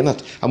reality in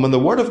it. And when the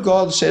word of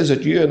God says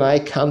that you and I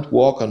can't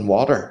walk on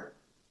water,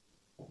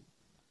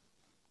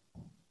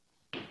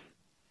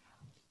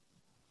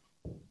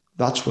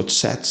 that's what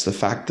sets the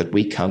fact that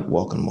we can't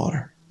walk on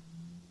water.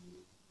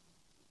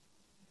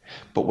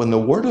 But when the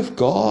word of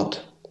God,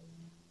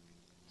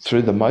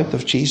 through the mouth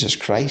of Jesus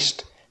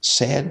Christ,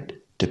 said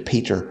to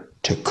Peter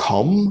to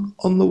come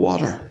on the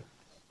water,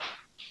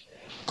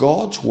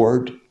 God's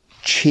word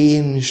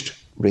changed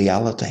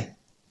reality.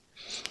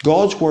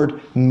 God's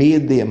word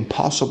made the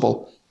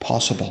impossible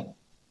possible.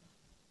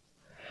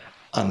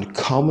 And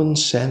common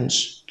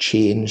sense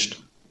changed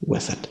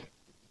with it.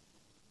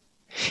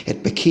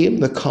 It became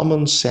the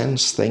common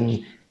sense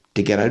thing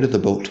to get out of the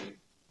boat.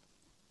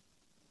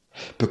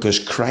 Because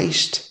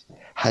Christ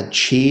had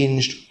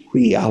changed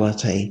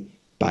reality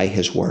by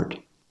his word.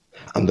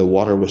 And the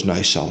water was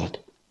now solid.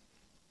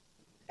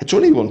 It's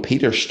only when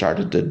Peter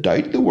started to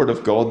doubt the word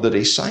of God that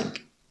he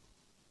sank.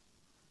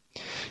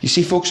 You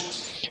see,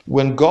 folks,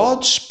 when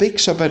God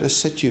speaks about a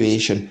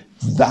situation,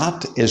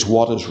 that is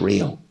what is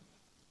real.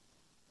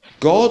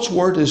 God's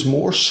word is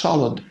more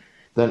solid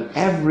than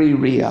every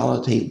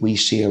reality we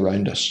see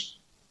around us.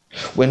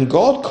 When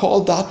God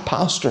called that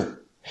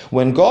pastor,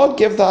 when God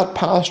gave that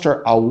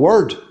pastor a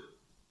word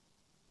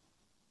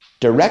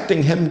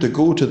directing him to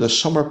go to the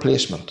summer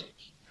placement,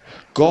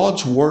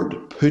 God's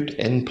word put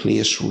in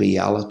place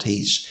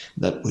realities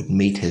that would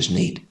meet his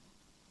need.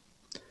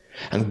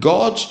 And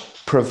God's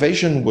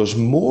provision was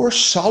more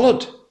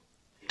solid.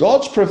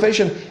 God's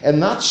provision in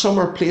that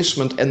summer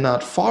placement in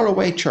that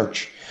faraway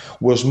church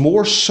was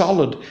more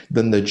solid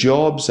than the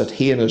jobs that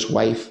he and his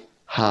wife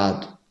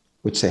had,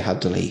 which they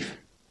had to leave.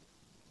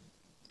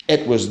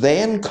 It was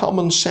then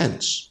common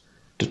sense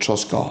to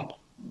trust God.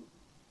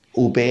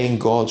 Obeying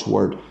God's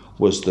word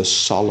was the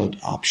solid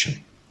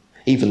option,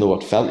 even though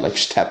it felt like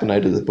stepping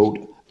out of the boat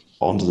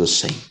onto the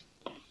sea.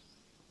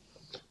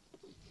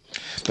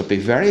 But be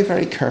very,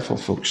 very careful,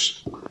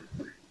 folks,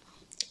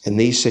 in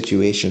these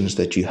situations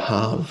that you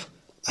have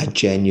a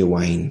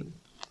genuine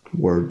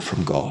word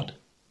from God.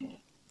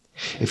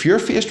 If you're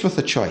faced with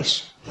a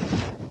choice,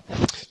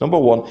 number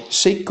one,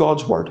 seek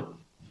God's word,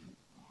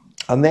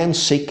 and then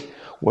seek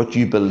what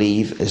you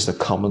believe is the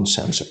common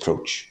sense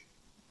approach.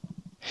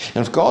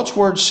 And if God's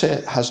word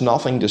has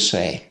nothing to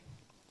say,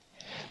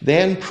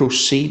 then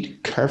proceed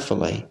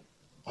carefully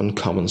on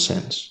common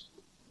sense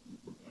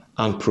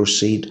and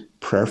proceed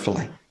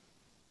prayerfully.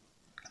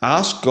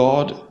 Ask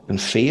God in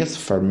faith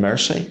for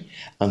mercy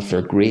and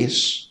for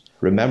grace,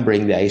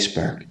 remembering the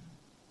iceberg.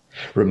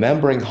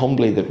 remembering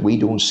humbly that we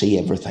don't see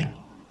everything,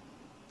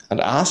 and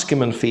ask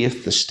him in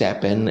faith to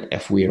step in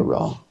if we are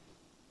wrong.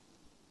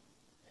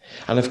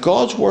 And if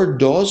God's word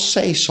does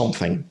say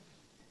something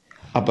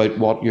about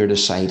what you're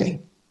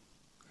deciding,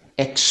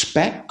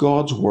 expect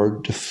God's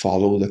word to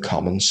follow the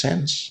common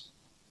sense.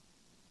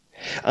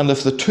 And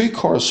if the two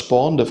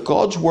correspond, if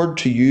God's word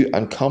to you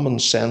and common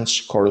sense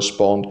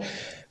correspond,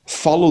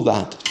 follow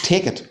that,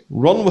 take it,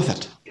 run with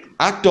it,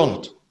 act on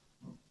it.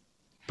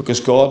 Because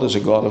God is a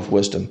God of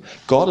wisdom.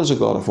 God is a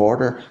God of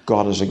order.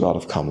 God is a God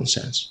of common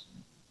sense.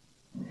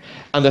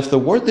 And if the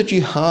word that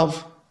you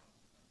have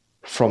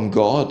from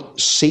God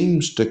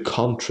seems to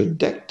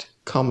contradict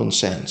common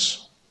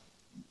sense,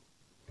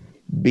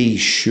 be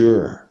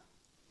sure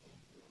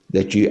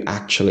that you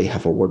actually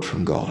have a word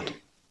from God.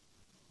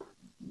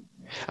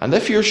 And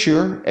if you're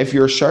sure, if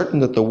you're certain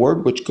that the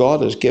word which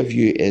God has given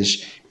you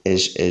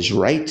is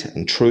right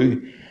and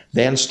true,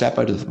 then step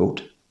out of the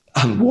boat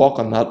and walk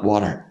on that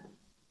water.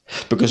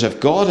 Because if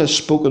God has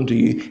spoken to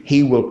you,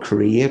 he will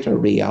create a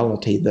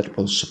reality that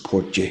will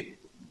support you.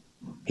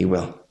 He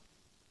will.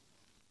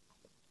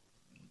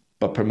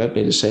 But permit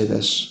me to say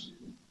this.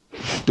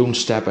 Don't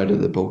step out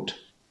of the boat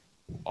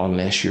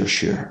unless you're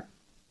sure.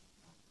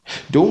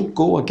 Don't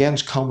go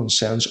against common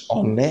sense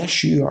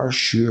unless you are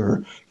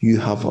sure you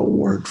have a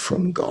word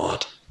from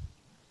God.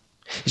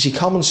 You see,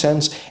 common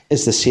sense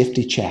is the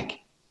safety check.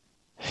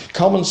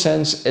 Common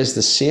sense is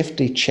the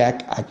safety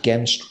check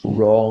against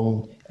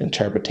wrong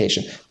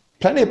interpretation.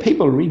 Plenty of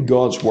people read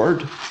God's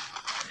word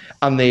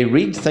and they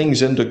read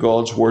things into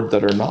God's word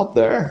that are not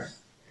there.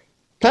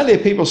 Plenty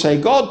of people say,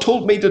 God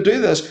told me to do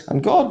this,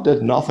 and God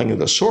did nothing of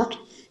the sort.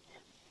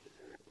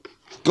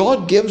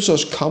 God gives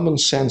us common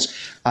sense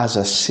as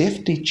a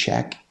safety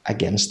check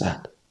against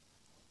that.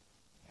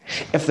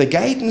 If the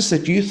guidance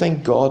that you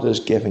think God is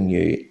giving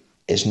you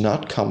is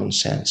not common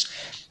sense,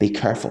 be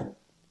careful.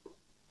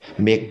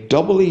 Make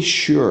doubly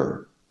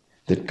sure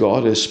that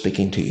God is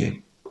speaking to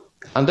you.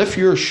 And if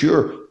you're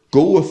sure,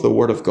 go with the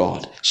word of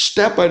God.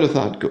 Step out of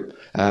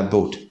that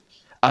boat,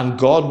 and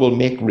God will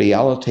make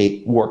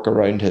reality work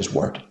around his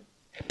word.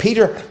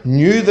 Peter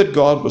knew that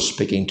God was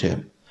speaking to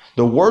him.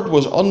 The word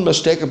was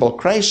unmistakable.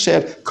 Christ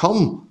said,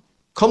 come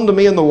to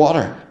me in the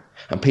water.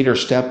 And Peter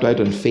stepped out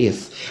in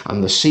faith,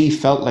 and the sea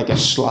felt like a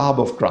slab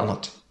of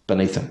granite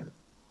beneath him,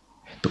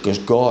 because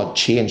God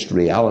changed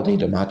reality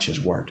to match his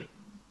word.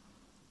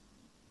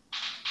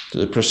 So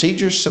the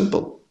procedure's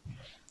simple.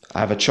 I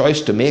have a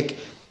choice to make.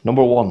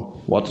 Number one,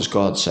 what does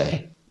God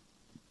say?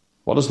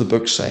 What does the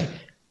book say?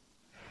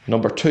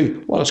 Number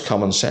two, what does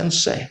common sense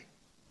say?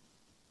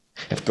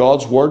 If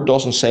God's word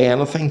doesn't say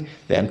anything,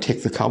 then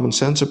take the common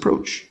sense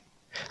approach.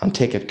 And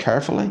take it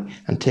carefully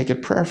and take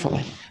it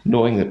prayerfully,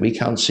 knowing that we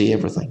can't see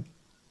everything.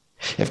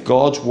 If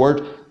God's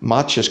word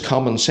matches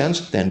common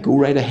sense, then go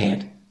right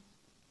ahead.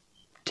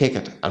 Take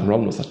it and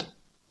run with it.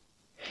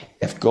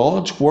 If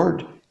God's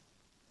word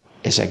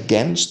is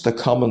against the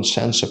common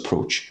sense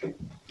approach,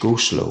 go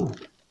slow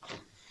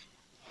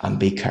and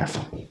be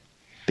careful.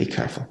 Be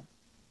careful.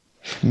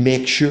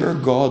 Make sure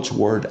God's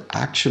word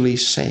actually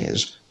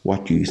says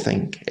what you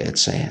think it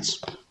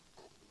says.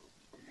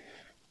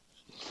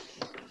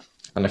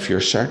 And if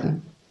you're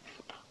certain,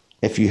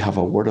 if you have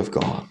a word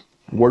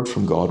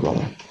from God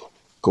rather,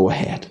 go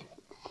ahead.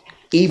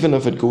 Even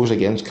if it goes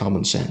against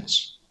common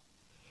sense.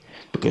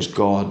 Because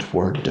God's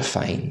word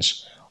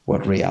defines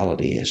what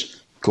reality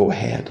is. Go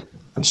ahead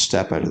and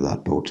step out of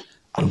that boat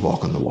and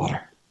walk on the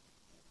water.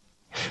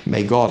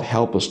 May God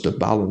help us to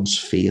balance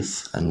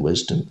faith and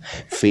wisdom,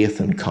 faith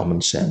and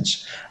common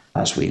sense,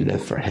 as we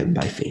live for him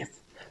by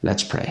faith.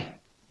 Let's pray.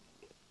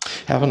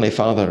 Heavenly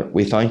Father,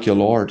 we thank you,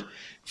 Lord,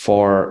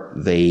 for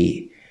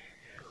the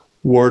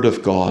word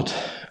of God.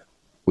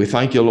 We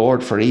thank you,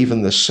 Lord, for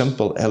even the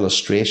simple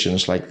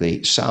illustrations like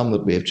the psalm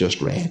that we have just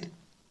read.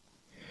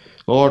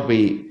 Lord,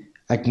 we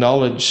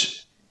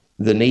acknowledge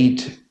the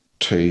need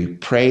to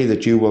pray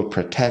that you will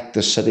protect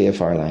the city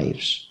of our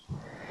lives.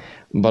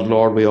 But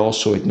Lord, we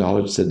also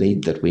acknowledge the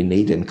need that we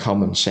need in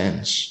common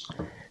sense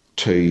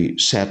to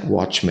set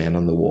watchmen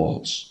on the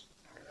walls.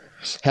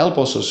 Help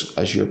us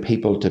as your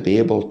people to be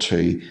able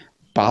to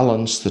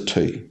balance the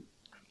two.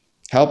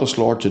 Help us,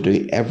 Lord, to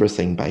do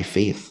everything by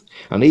faith.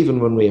 And even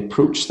when we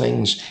approach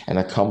things in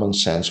a common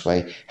sense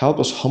way, help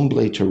us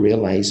humbly to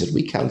realize that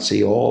we can't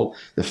see all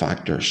the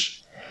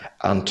factors,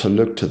 and to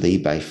look to thee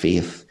by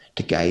faith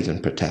to guide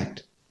and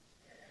protect.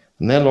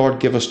 And then, Lord,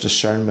 give us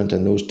discernment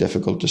in those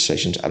difficult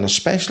decisions, and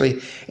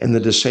especially in the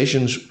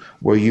decisions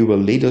where you will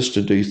lead us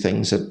to do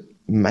things that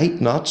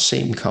might not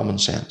seem common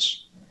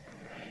sense.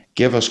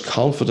 Give us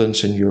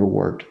confidence in your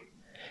word.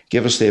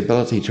 Give us the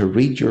ability to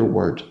read your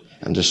word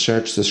and to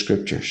search the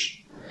scriptures.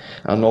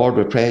 And Lord,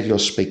 we pray you'll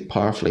speak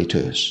powerfully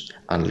to us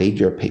and lead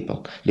your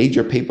people. Lead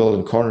your people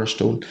in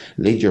Cornerstone,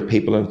 lead your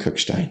people in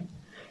Cookstown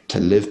to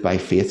live by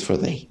faith for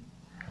thee.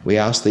 We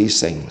ask these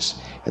things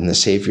in the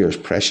Saviour's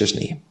precious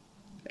name.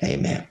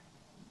 Amen.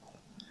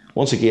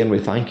 Once again, we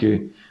thank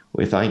you.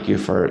 We thank you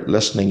for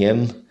listening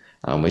in,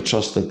 and we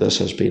trust that this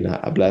has been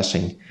a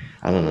blessing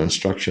and an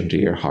instruction to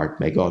your heart.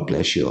 May God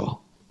bless you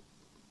all.